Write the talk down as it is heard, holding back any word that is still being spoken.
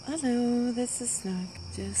Hello, this is Snook.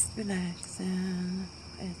 Just relaxing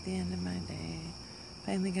at the end of my day.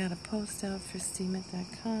 Finally got a post out for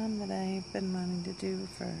Steemit.com that I've been wanting to do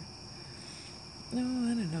for, I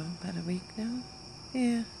don't know, about a week now.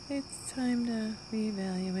 Yeah, it's time to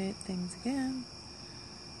reevaluate things again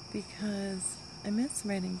because I miss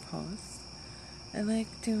writing posts. I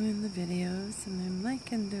like doing the videos and I'm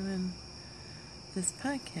liking doing this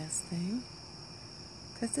podcast thing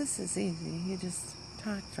because this is easy. You just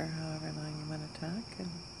talk for however long you want to talk, and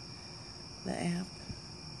the app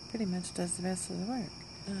pretty much does the rest of the work.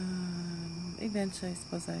 Eventually, I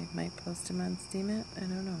suppose I might post them on Steemit. I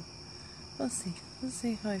don't know. We'll see. We'll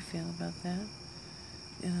see how I feel about that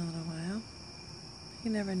in a little while. You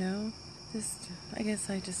never know. It's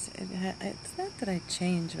not that I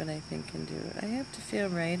change what I think and do. I have to feel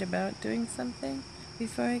right about doing something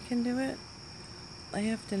before I can do it. I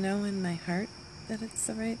have to know in my heart that it's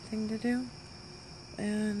the right thing to do.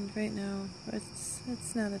 And right now,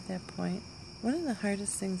 it's not at that point. One of the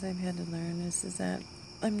hardest things I've had to learn is that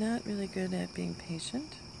I'm not really good at being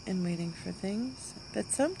patient and waiting for things. But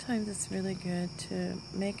sometimes it's really good to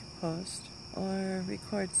make a post or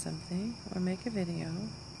record something or make a video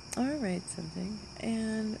or write something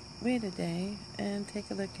and wait a day and take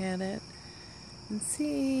a look at it and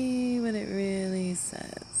see what it really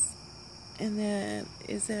says. And then,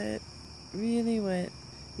 is that really what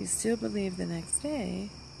you still believe the next day,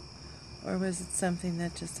 or was it something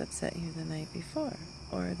that just upset you the night before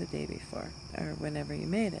or the day before or whenever you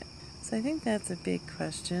made it? So I think that's a big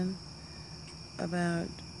question about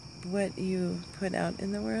what you put out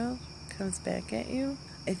in the world comes back at you.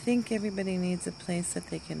 I think everybody needs a place that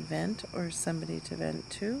they can vent or somebody to vent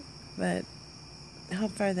to, but how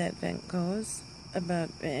far that vent goes about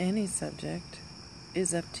any subject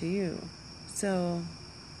is up to you. So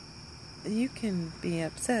you can be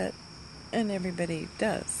upset, and everybody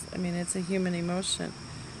does. I mean, it's a human emotion,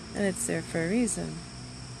 and it's there for a reason.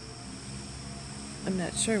 I'm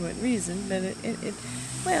not sure what reason, but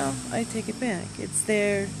well, I take it back. It's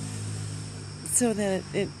there so that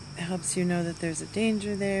it helps you know that there's a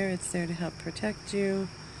danger there. It's there to help protect you,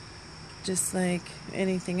 just like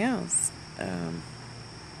anything else.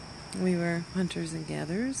 We were hunters and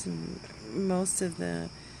gatherers, and most of the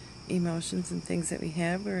emotions and things that we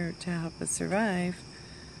have were to help us survive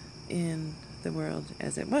in the world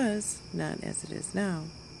as it was, not as it is now.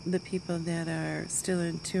 The people that are still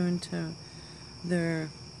in tune to their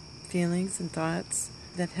feelings and thoughts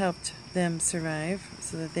that helped them survive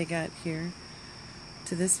so that they got here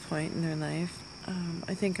to this point in their life,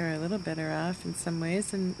 I think are a little better off in some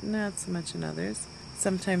ways and not so much in others.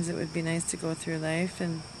 Sometimes it would be nice to go through life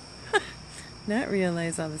and not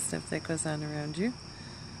realize all the stuff that goes on around you.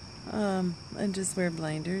 And just wear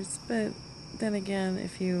blinders. But then again,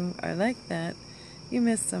 if you are like that, you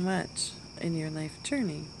miss so much in your life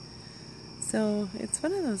journey. So it's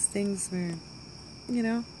one of those things where,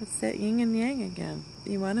 it's that yin and yang again.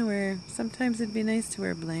 You want to sometimes it'd be nice to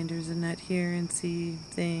wear blinders and not hear and see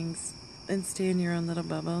things and stay in your own little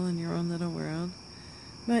bubble, in your own little world.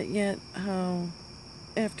 But yet, how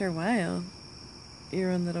after a while,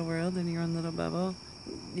 your own little world and your own little bubble,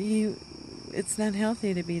 it's not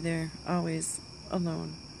healthy to be there always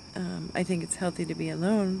alone. I think it's healthy to be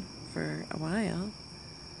alone for a while.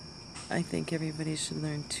 I think everybody should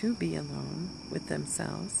learn to be alone with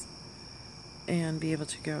themselves and be able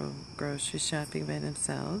to go grocery shopping by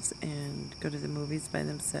themselves and go to the movies by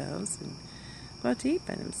themselves and go out to eat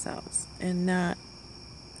by themselves and not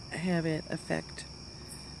have it affect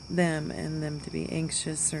them and them to be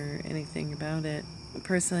anxious or anything about it.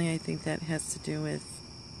 Personally, I think that has to do with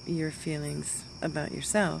your feelings about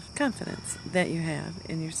yourself, confidence that you have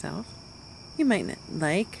in yourself. You might not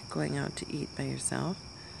like going out to eat by yourself,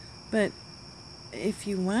 but if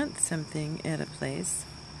you want something at a place,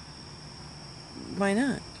 why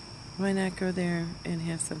not? Why not go there and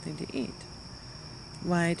have something to eat?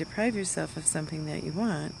 Why deprive yourself of something that you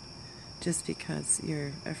want just because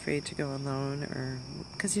you're afraid to go alone, or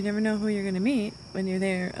because you never know who you're going to meet when you're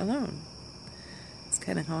there alone? It's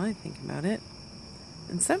kind of how I think about it.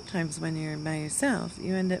 And sometimes when you're by yourself,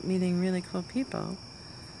 you end up meeting really cool people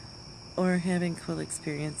or having cool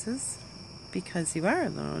experiences because you are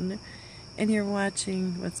alone and you're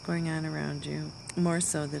watching what's going on around you, more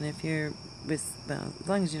so than if you're as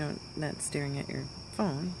long as you're not staring at your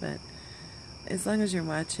phone, but as long as you're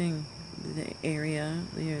watching the area,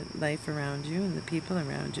 your life around you and the people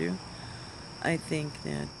around you. I think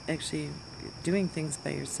that actually doing things by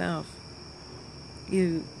yourself,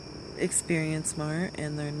 you experience more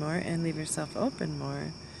and learn more and leave yourself open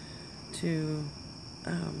more to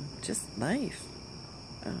just life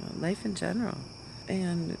in general.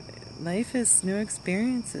 And life is new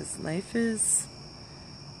experiences. Life is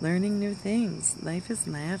learning new things. Life is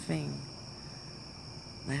laughing.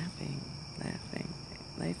 Laughing.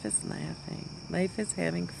 Life is laughing. Life is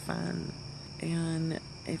having fun. And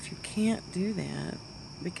if you can't do that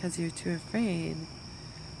because you're too afraid,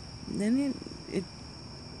 then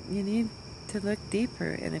you need to look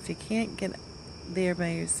deeper. And if you can't get there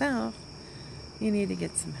by yourself, you need to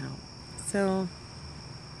get some help. So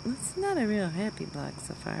it's not a real happy blog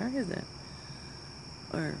so far, is it?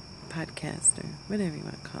 Or podcast, or whatever you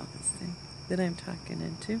want to call this thing that I'm talking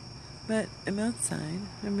into. But I'm outside,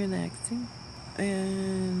 I'm relaxing,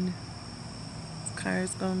 and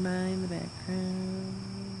cars going by in the background.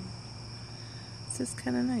 It's just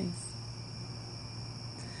kind of nice.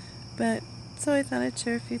 But, so I thought I'd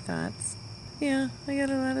share a few thoughts. Yeah, I got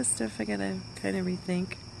a lot of stuff I gotta kind of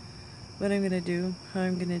rethink what I'm gonna do, how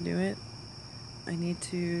I'm gonna do it. I need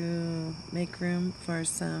to make room for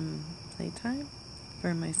some playtime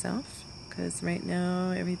for myself, because right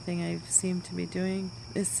now everything I seem to be doing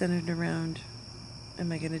is centered around,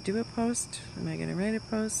 am I gonna do a post? Am I gonna write a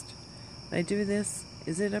post? If I do this,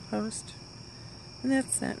 is it a post? And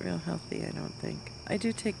that's not real healthy, I don't think. I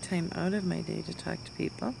do take time out of my day to talk to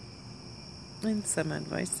people. And some on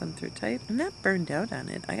voice, some through type. I'm not burned out on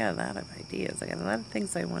it. I got a lot of ideas. I got a lot of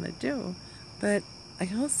things I want to do. But I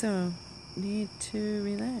also need to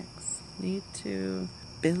relax. Need to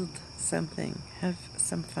build something. Have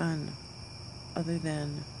some fun. Other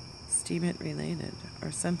than Steemit related.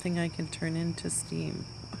 Or something I can turn into steam.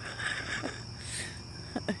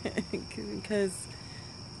 Because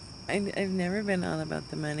I've never been all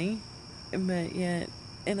about the money. But yet,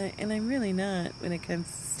 and I'm really not when it comes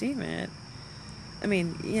to Steemit. I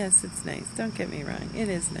mean, yes, it's nice. Don't get me wrong. It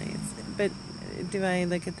is nice. But do I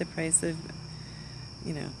look at the price of,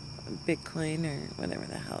 Bitcoin or whatever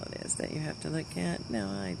the hell it is that you have to look at? No,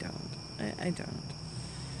 I don't. I don't.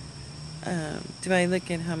 Do I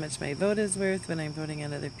look at how much my vote is worth when I'm voting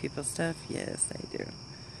on other people's stuff? Yes, I do.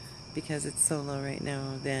 Because it's so low right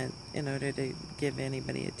now that in order to give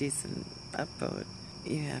anybody a decent upvote,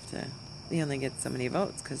 you only get so many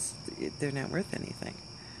votes because they're not worth anything.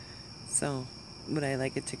 So, would I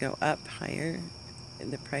like it to go up higher in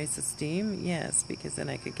the price of Steam? Yes, because then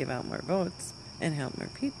I could give out more votes and help more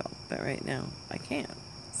people. But right now, I can't.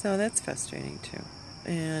 So that's frustrating too.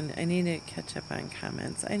 And I need to catch up on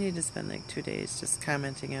comments. I need to spend like 2 days just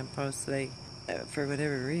commenting on posts that for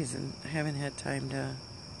whatever reason, I haven't had time to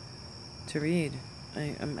read.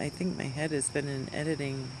 I think my head has been in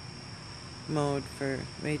editing mode for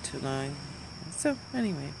way too long. So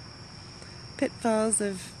anyway, pitfalls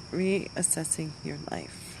of reassessing your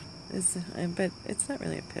life. But it's not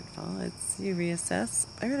really a pitfall. It's you reassess.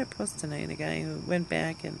 I read a post tonight, a guy who went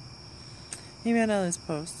back and he read all his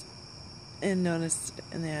posts and noticed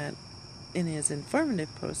that in his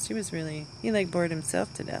informative post, he bored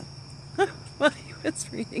himself to death while he was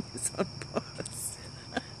reading his own posts.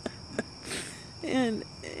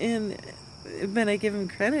 But I give him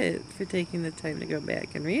credit for taking the time to go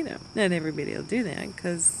back and read them. Not everybody will do that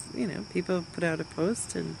because, people put out a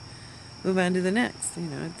post and move on to the next.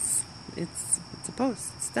 It's a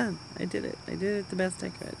post. It's done. I did it the best I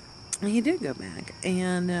could. And he did go back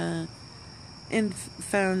and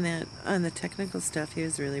found that on the technical stuff he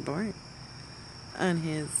was really boring. On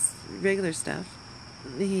his regular stuff,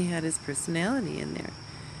 he had his personality in there.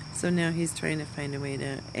 So now he's trying to find a way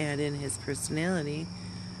to add in his personality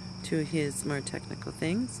to his more technical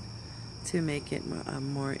things to make it a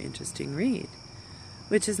more interesting read,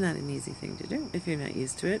 which is not an easy thing to do if you're not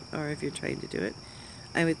used to it or if you're trying to do it.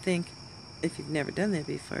 I would think if you've never done that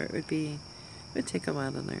before, it would take a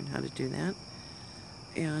while to learn how to do that.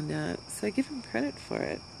 And so I give him credit for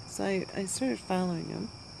it. So I started following him,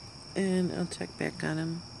 and I'll check back on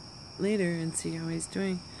him later and see how he's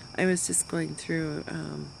doing. I was just going through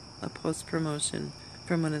a post promotion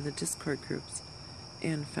from one of the Discord groups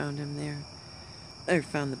and found him there, or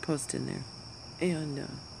found the post in there, and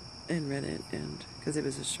read it, and because it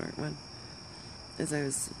was a short one, as I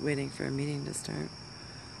was waiting for a meeting to start.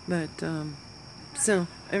 But so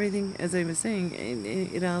everything, as I was saying,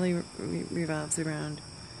 it all revolves around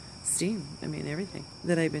Steam. I mean, everything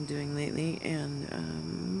that I've been doing lately, and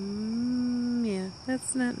yeah,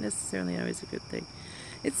 that's not necessarily always a good thing.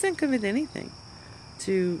 It's not good with anything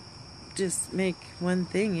to just make one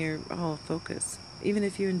thing your whole focus, even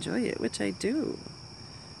if you enjoy it, which I do.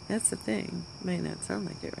 That's the thing. Might not sound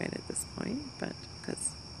like it right at this point, but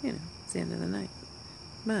because, it's the end of the night.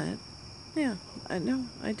 But, yeah,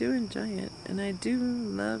 I do enjoy it, and I do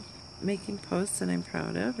love making posts that I'm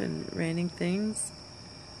proud of and writing things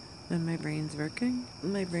when my brain's working.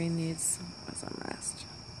 My brain needs some rest.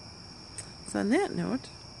 So on that note,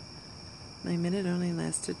 my minute only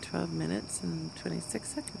lasted 12 minutes and 26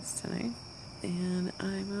 seconds tonight. And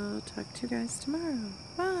I will talk to you guys tomorrow.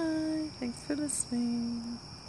 Bye. Thanks for listening.